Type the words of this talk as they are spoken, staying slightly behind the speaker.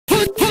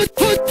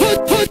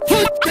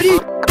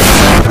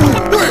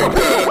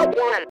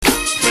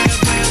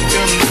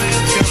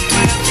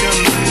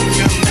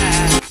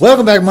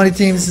Welcome back, Money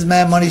Team. This is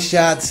Mad Money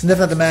Shot.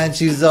 Sniffing out the Madden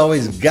Cheese as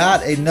always.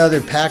 Got another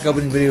pack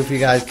opening video for you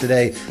guys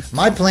today.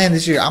 My plan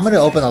this year, I'm going to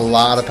open a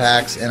lot of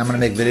packs and I'm going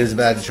to make videos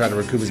about it to try to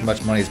recoup as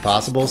much money as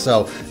possible.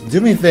 So do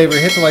me a favor,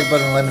 hit the like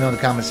button and let me know in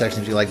the comment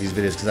section if you like these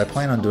videos because I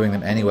plan on doing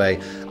them anyway.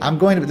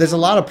 There's a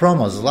lot of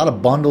promos, there's a lot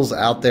of bundles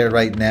out there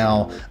right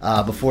now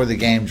before the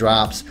game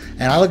drops.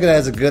 And I look at it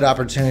as a good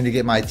opportunity to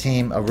get my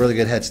team a really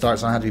good head start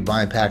so I don't have to be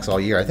buying packs all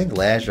year. I think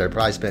last year I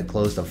probably spent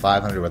close to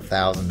 $500 or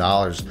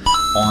 $1,000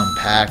 on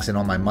packs and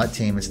on my MUT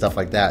team and stuff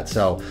like that.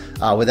 So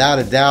without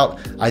a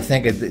doubt, I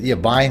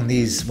think buying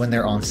these when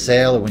they're on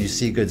sale or when you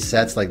see good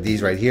sets like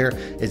these right here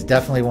is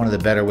definitely one of the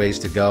better ways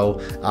to go.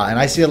 And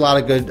I see a lot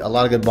of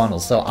good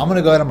bundles. So I'm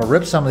gonna go ahead, I'm gonna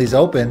rip some of these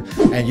open,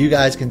 and you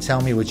guys can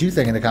tell me what you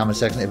think in the comment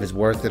section, if it's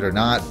worth it or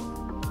not,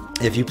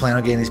 if you plan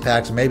on getting these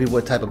packs, or maybe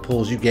what type of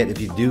pulls you get if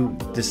you do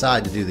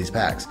decide to do these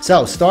packs.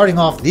 So starting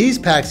off, these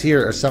packs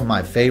here are some of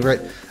my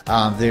favorite.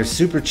 They're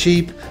super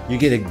cheap. You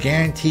get a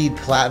guaranteed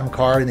platinum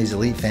card in these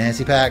elite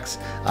fantasy packs.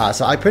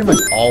 So I pretty much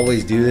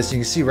always do this. You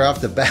can see right off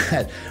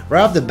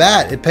the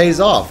bat, it pays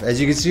off.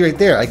 As you can see right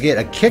there, I get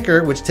a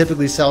kicker, which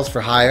typically sells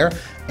for higher,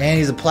 and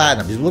he's a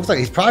platinum. He looks like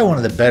he's probably one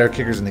of the better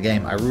kickers in the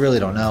game. I really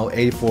don't know.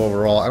 84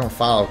 overall. I don't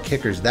follow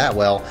kickers that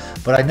well,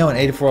 but I know an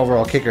 84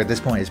 overall kicker at this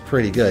point is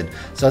pretty good.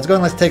 So let's go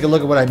and let's take a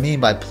look at what I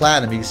mean by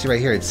platinum. You can see right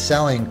here, it's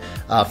selling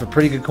for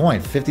pretty good coin.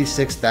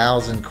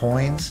 56,000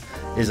 coins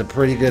is a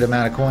pretty good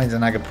amount of coins,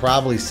 and I could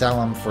probably sell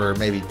them for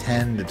maybe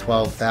 10 to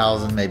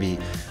 12,000,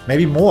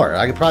 maybe more.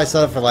 I could probably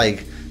sell it for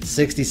like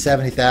 60,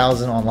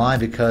 70,000 online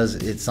because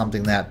it's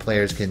something that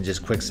players can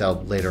just quick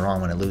sell later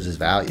on when it loses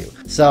value.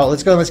 So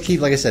let's go, let's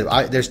keep, like I said,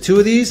 there's two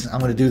of these. I'm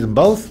going to do them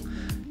both.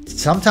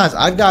 Sometimes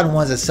I've gotten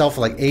ones that sell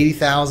for like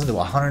 80,000 to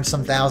 100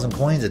 some thousand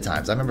coins at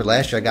times. I remember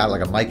last year I got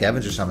like a Mike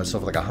Evans or something that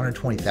sold for like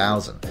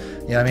 120,000. You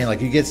know what I mean? Like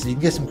you can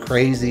get some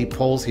crazy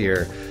pulls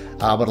here.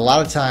 But a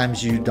lot of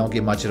times you don't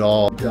get much at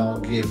all.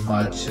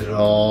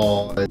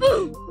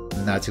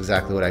 And that's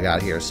exactly what I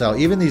got here. So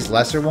even these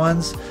lesser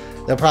ones,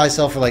 they'll probably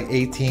sell for like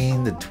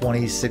 18 to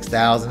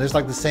 26,000. There's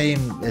like the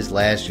same as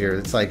last year.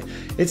 It's like,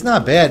 it's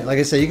not bad. Like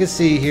I said, you can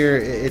see here,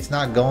 it's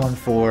not going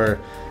for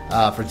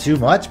too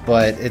much,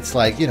 but it's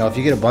like, you know, if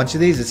you get a bunch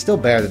of these, it's still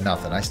better than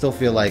nothing. I still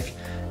feel like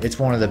it's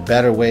one of the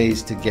better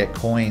ways to get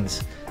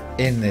coins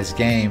in this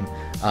game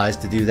is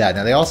to do that.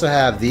 Now they also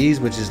have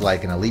these, which is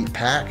like an elite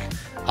pack.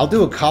 I'll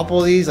do a couple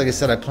of these. Like I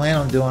said, I plan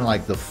on doing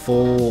like the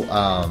full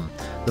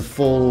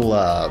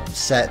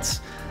sets.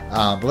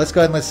 But let's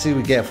go ahead and let's see what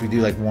we get if we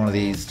do like one of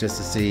these, just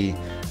to see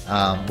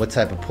what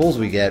type of pulls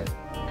we get.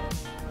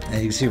 And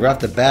you can see right off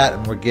the bat,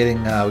 and we're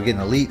getting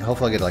elite.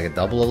 Hopefully I get like a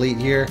double elite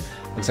here.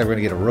 Looks like we're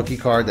gonna get a rookie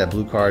card. That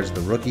blue card is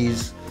the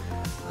rookies.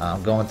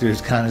 Going through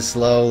is kind of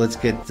slow. Let's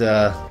get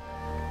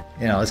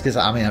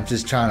I mean, I'm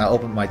just trying to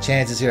open my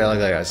chances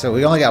here. So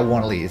we only got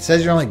one elite. It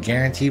says you're only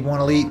guaranteed one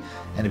elite,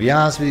 and to be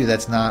honest with you,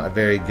 that's not a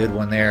very good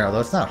one there. Although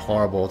it's not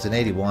horrible. It's an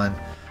 81.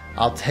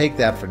 I'll take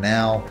that for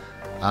now.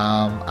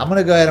 I'm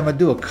gonna go ahead. I'm gonna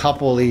do a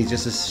couple of these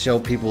just to show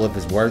people if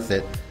it's worth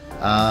it.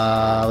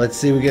 Let's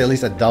see. We get at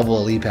least a double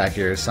elite pack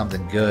here,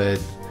 something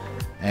good.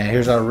 And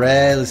here's our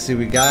red. Let's see what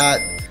we got.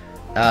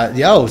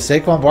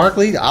 Saquon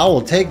Barkley, I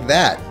will take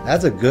that.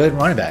 That's a good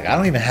running back. I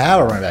don't even have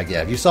a running back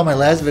yet. If you saw my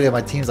last video,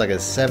 my team's like a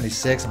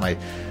 76. My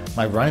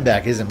running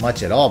back isn't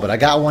much at all, but I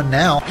got one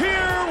now. Here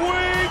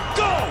we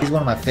go. He's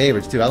one of my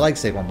favorites too. I like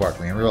Saquon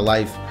Barkley in real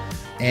life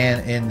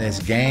and in this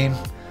game.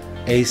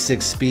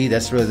 A6 speed,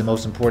 that's really the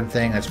most important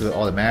thing. That's really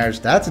all that matters.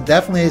 That's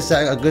definitely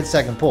a good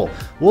second pull.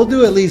 We'll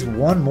do at least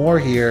one more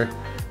here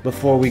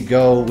before we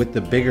go with the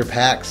bigger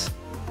packs.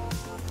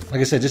 Like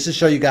I said, just to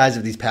show you guys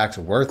if these packs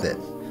are worth it.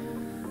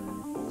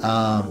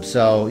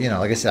 So, you know,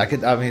 like I said,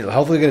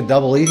 hopefully get a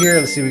double E here.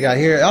 Let's see what we got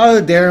here. Oh,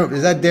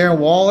 is that Darren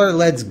Waller?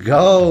 Let's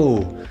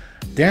go.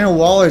 Darren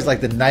Waller is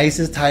like the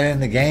nicest tight end in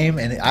the game,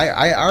 and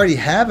I already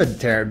have a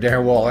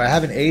Darren Waller. I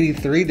have an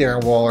 83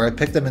 Darren Waller. I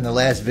picked him in the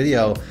last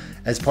video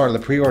as part of the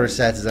pre-order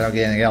sets as I don't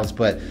get anything else.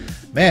 But,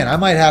 man, I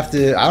might have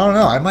to, I don't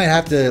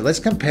know. Let's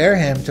compare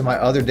him to my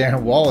other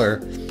Darren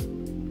Waller.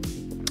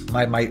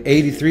 My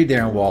 83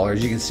 Darren Waller,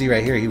 as you can see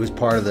right here, he was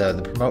part of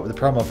the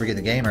promo for getting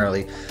the game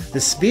early.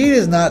 The speed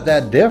is not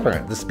that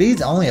different. The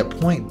speed's only a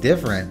point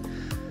different.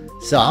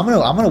 So I'm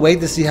gonna wait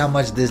to see how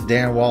much this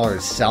Darren Waller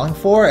is selling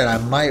for, and I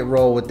might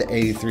roll with the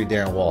 83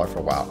 Darren Waller for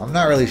a while. I'm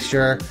not really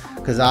sure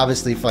because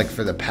obviously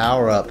for the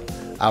power up,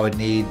 I would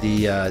need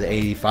the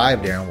 85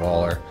 Darren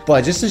Waller.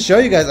 But just to show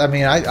you guys, I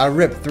mean, I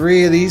ripped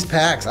 3 of these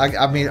packs.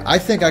 I mean, I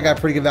think I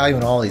got pretty good value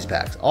in all these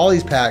packs. All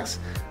these packs,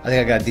 I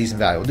think I got decent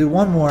value. We'll do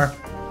one more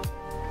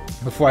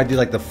before I do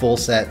like the full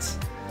sets.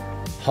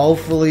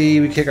 Hopefully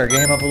we kick our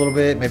game up a little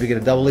bit, maybe get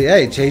a double E.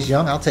 Hey, Chase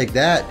Young, I'll take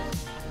that.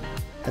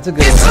 That's a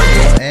good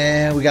one.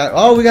 And we got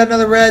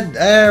another red.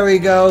 There we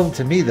go.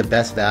 To me, the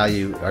best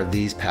value are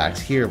these packs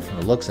here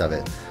from the looks of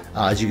it.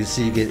 As you can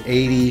see, you get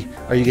 80,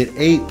 or you get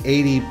 8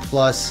 80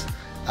 plus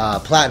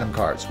platinum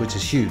cards, which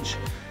is huge.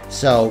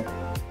 So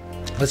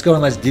let's go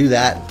and let's do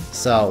that.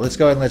 So let's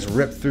go ahead and let's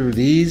rip through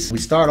these. We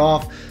start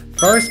off,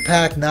 first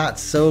pack not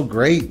so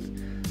great.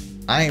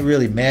 I ain't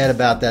really mad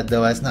about that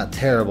though. That's not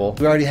terrible.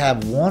 We already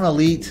have one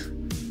elite.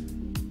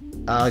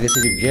 Like I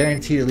said, you're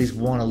guaranteed at least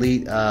one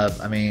elite.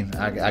 I mean,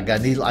 I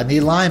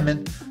need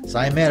linemen, so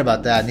I ain't mad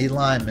about that. I need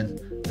linemen.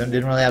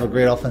 Didn't really have a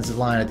great offensive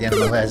line at the end of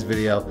my last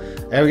video.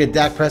 There we get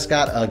Dak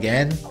Prescott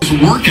again. It's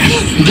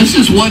working. This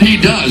is what he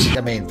does.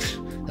 I mean,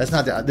 that's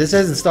not. This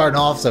isn't starting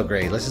off so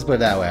great. Let's just put it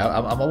that way.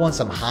 I want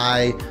some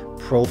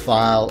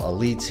high-profile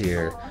elites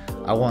here.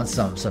 I want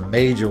some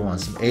major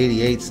ones, some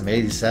 88, some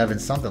 87,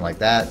 something like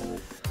that.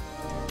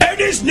 And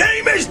his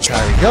name is...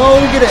 There we go.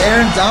 We get an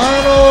Aaron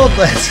Donald.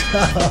 Let's go.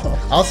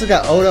 I also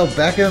got Odell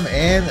Beckham,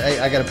 and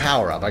I got a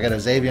power-up. I got a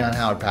Xavier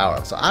Howard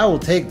power-up. So I will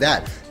take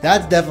that.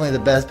 That's definitely the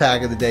best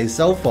pack of the day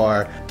so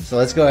far. So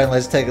let's go ahead and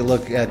let's take a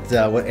look at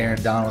what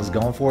Aaron Donald is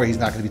going for. He's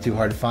not going to be too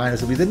hard to find.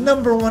 This will be the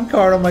 #1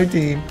 card on my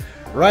team.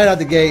 Right out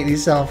the gate,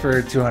 he's selling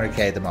for $200K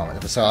at the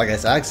moment. So like I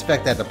said, I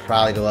expect that to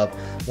probably go up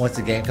once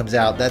the game comes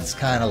out. That's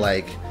kind of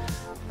like,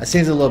 it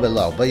seems a little bit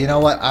low. But you know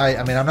what?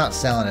 I mean, I'm not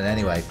selling it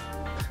anyway.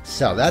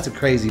 So that's a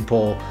crazy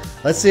pull.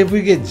 Let's see if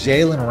we get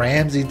Jalen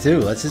Ramsey too.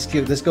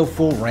 Let's go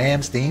full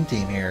Rams theme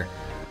team here.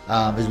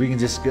 As we can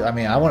just, I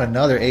mean, I want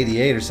another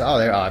 88 or so. Oh,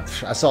 there, I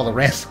saw the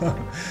Rams.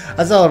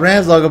 I saw the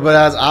Rams logo, but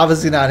that's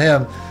obviously not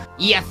him.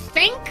 You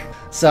think?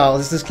 So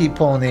let's just keep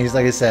pulling these.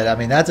 Like I said, I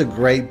mean, that's a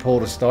great pull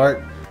to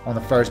start on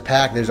the first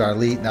pack. There's our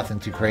elite, nothing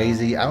too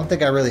crazy. I don't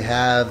think I really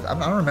have. I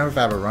don't remember if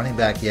I have a running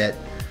back yet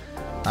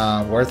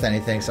worth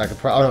anything. So I could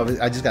probably.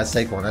 Oh, I just got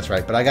Saquon. That's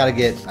right. But I got to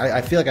get.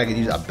 I feel like I could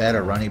use a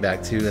better running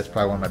back too. That's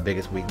probably one of my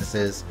biggest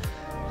weaknesses.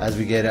 As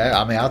we get,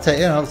 I mean, I'll tell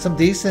you, some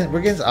decent.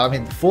 We're getting. I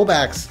mean,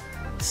 fullbacks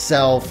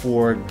sell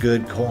for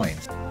good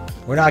coins.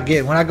 We're not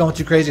going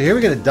too crazy. Here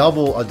we get a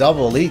double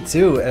elite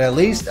too, and at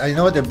least you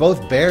know what, they're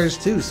both Bears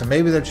too, so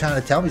maybe they're trying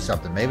to tell me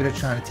something. Maybe they're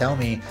trying to tell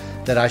me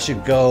that I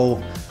should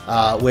go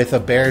with a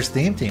Bears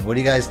theme team. What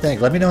do you guys think?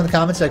 Let me know in the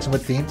comment section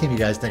what theme team you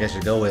guys think I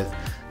should go with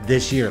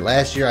this year.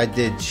 Last year I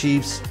did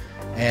Chiefs,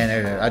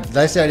 and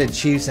last year I did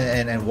Chiefs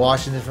and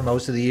Washington for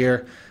most of the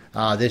year.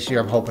 This year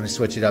I'm hoping to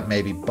switch it up,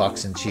 maybe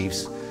Bucks and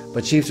Chiefs,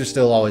 but Chiefs are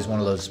still always one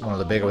of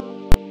the bigger ones.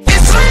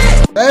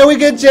 Hey, we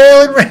get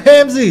Jalen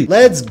Ramsey.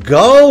 Let's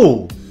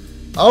go.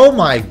 Oh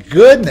my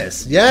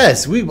goodness.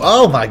 Yes,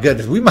 oh my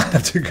goodness. We might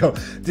have to go.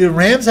 Do the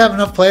Rams have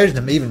enough players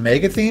to even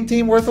make a theme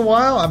team worth a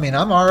while? I mean,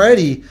 I'm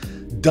already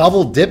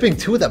double dipping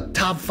 2 of the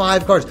top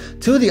 5 cards.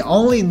 2 of the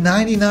only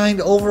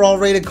 99 overall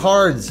rated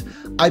cards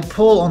I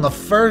pull on the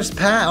first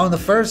pack, on the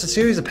first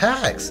series of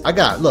packs. I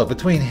got, look,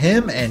 between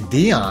him and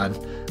Dion,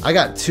 I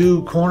got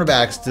 2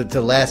 cornerbacks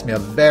to last me a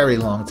very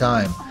long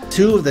time.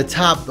 3 of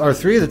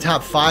the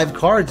top 5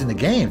 cards in the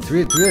game.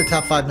 3 of the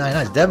top 5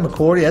 99s. Devin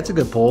McCourty, that's a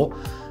good pull.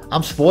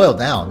 I'm spoiled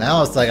now.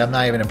 Now it's like I'm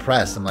not even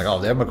impressed. I'm like, oh,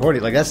 Devin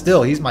McCourty, like that's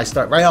still, he's my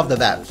start right off the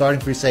bat.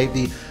 Starting free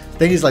safety. I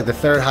think he's like the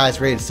 3rd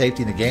highest rated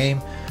safety in the game.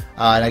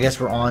 And I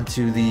guess we're on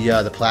to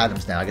the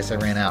platinums now. I guess I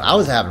ran out. I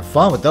was having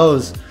fun with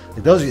those.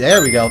 Like those,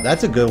 there we go.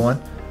 That's a good one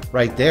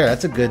right there.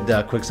 That's a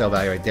good quick sell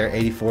value right there.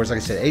 84s, like I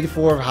said,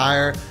 84 or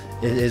higher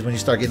is when you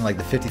start getting like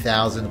the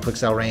 50,000 quick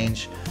sell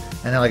range.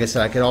 And then, like I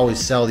said, I could always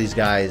sell these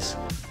guys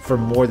for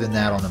more than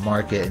that on the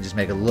market and just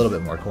make a little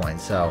bit more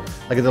coins. So,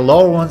 like the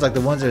lower ones, like the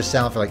ones that are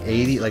selling for like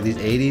 80, like these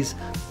 80s,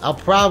 I'll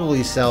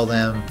probably sell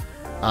them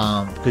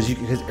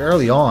because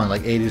early on,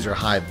 like 80s are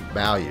high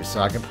value. So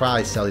I can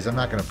probably sell these. I'm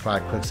not going to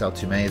probably quick sell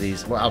too many of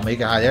these. Well, I'll make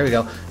it high. There we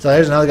go. So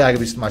there's another guy who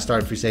could be my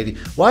starting free safety.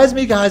 Why is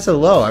Mika Hyde so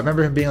low? I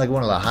remember him being like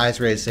one of the highest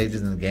rated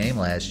safeties in the game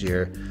last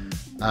year.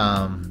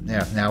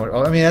 Yeah,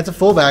 now, I mean, that's a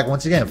fullback.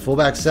 Once again,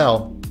 fullback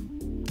sell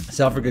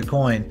for good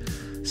coin.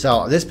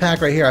 So this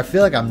pack right here, I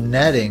feel like I'm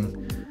netting.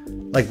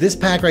 Like this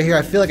pack right here,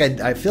 I feel like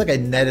I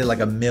netted like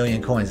 1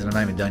 million coins and I'm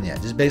not even done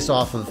yet. Just based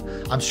off of,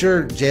 I'm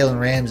sure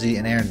Jalen Ramsey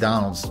and Aaron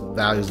Donald's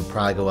values will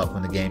probably go up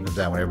when the game comes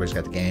out, when everybody's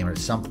got the game or at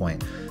some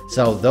point.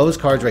 So those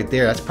cards right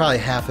there, that's probably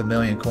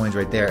 500,000 coins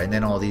right there. And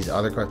then all these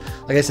other cards.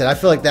 Like I said, I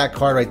feel like that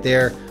card right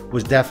there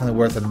was definitely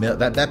worth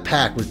that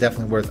pack was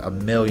definitely worth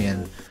 1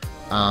 million.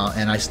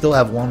 And I still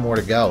have 1 more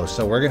to go.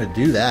 So we're going to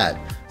do that.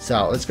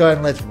 So let's go ahead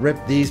and let's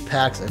rip these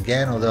packs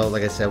again. Although,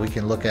 like I said, we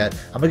can look at,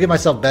 I'm going to give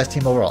myself best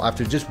team overall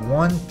after just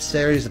 1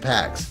 series of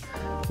packs.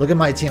 Look at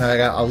my team. I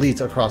got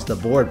elites across the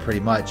board pretty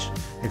much,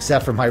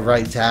 except for my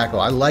right tackle.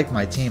 I like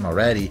my team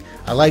already.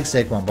 I like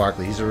Saquon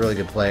Barkley. He's a really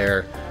good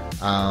player.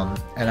 And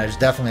there's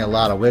definitely a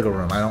lot of wiggle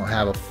room. I don't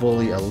have a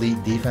fully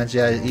elite defense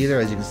yet either.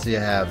 As you can see,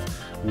 I have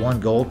 1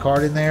 gold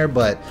card in there.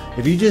 But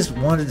if you just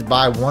wanted to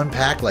buy 1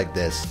 pack like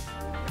this,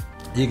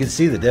 you can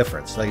see the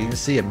difference. Like you can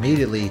see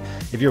immediately,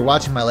 if you're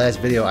watching my last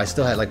video, I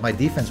still had, like, my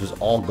defense was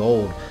all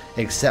gold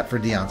except for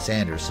Deion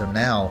Sanders. So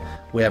now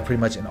we have pretty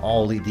much an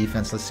all elite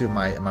defense. Let's see what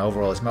my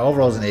overall is. My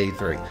overall is an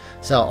 83.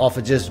 So off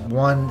of just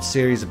 1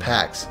 series of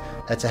packs,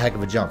 that's a heck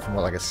of a jump from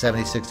what, like a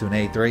 76 to an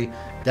 83.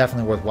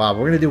 Definitely worthwhile.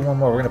 But we're gonna do 1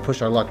 more. We're gonna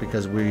push our luck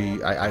because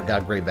I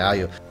got great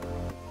value.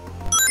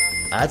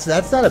 That's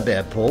not a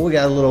bad pull. We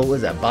got a little, what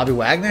is that, Bobby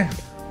Wagner?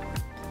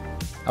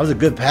 That was a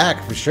good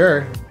pack for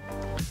sure.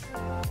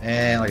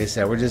 And like I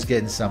said, we're just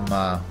getting some,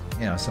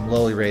 some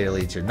lowly rated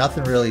elites here.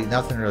 Nothing really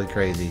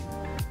crazy.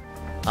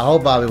 I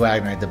hope Bobby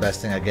Wagner ain't the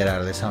best thing I get out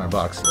of this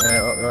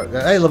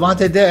 $100. Hey,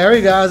 Levante David. There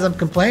he goes. I'm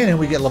complaining.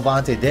 We get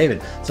Levante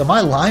David. So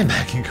my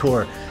linebacking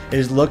core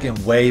is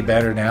looking way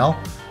better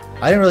now.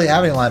 I didn't really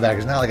have any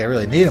linebackers. Not like I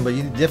really need them, but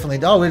you definitely.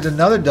 Oh, there's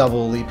another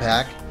double elite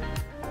pack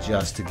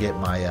just to get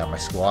my my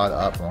squad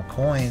up on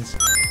coins.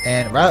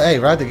 And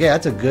right at the gate,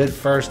 that's a good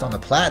first on the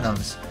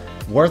platinums.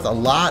 Worth a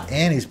lot,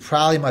 and he's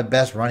probably my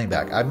best running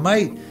back. I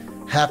might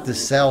have to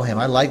sell him.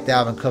 I like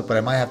Dalvin Cook, but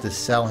I might have to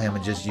sell him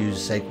and just use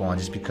Saquon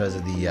just because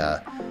of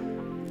the,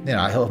 you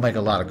know, he'll make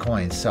a lot of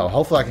coins. So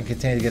hopefully I can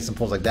continue to get some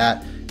pulls like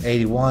that.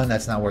 81,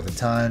 that's not worth a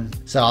ton.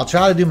 So I'll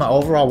try to do my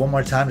overall one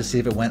more time to see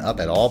if it went up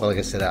at all. But like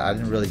I said, I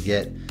didn't really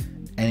get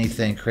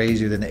anything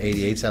crazier than the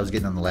 88s I was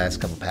getting on the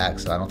last couple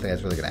packs, so I don't think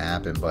that's really going to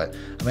happen. But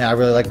I mean, I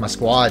really like my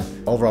squad.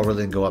 Overall,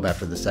 really didn't go up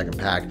after the second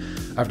pack,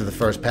 after the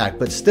first pack,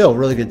 but still,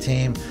 really good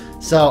team.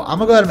 So I'm going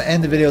to go ahead and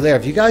end the video there.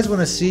 If you guys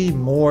want to see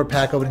more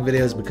pack opening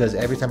videos, because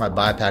every time I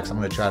buy packs, I'm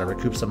going to try to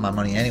recoup some of my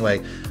money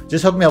anyway,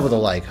 just hook me up with a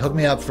like. Hook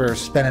me up for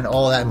spending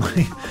all that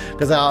money,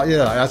 because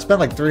I spent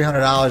like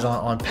 $300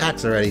 on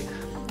packs already.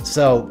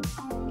 So,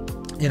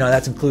 you know,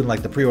 that's including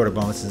like the pre-order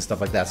bonuses and stuff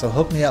like that. So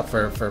hook me up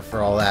for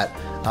all that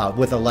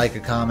with a like,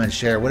 a comment,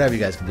 share, whatever you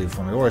guys can do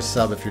for me, or a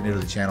sub if you're new to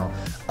the channel.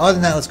 Other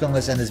than that, let's go and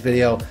let's end this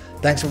video.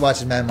 Thanks for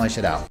watching Madden My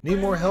Shit Out. Need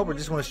more help or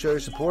just want to show your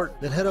support?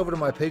 Then head over to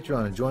my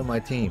Patreon and join my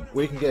team,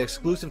 where you can get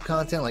exclusive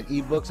content like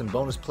ebooks and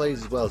bonus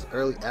plays, as well as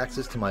early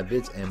access to my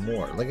vids and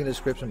more. Link in the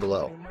description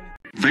below.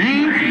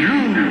 Thank you.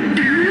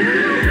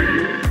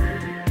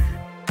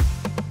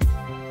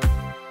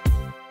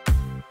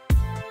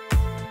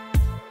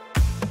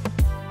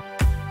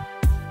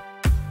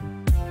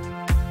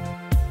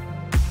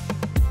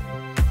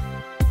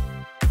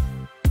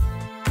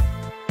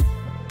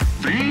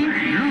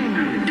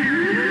 Thank you.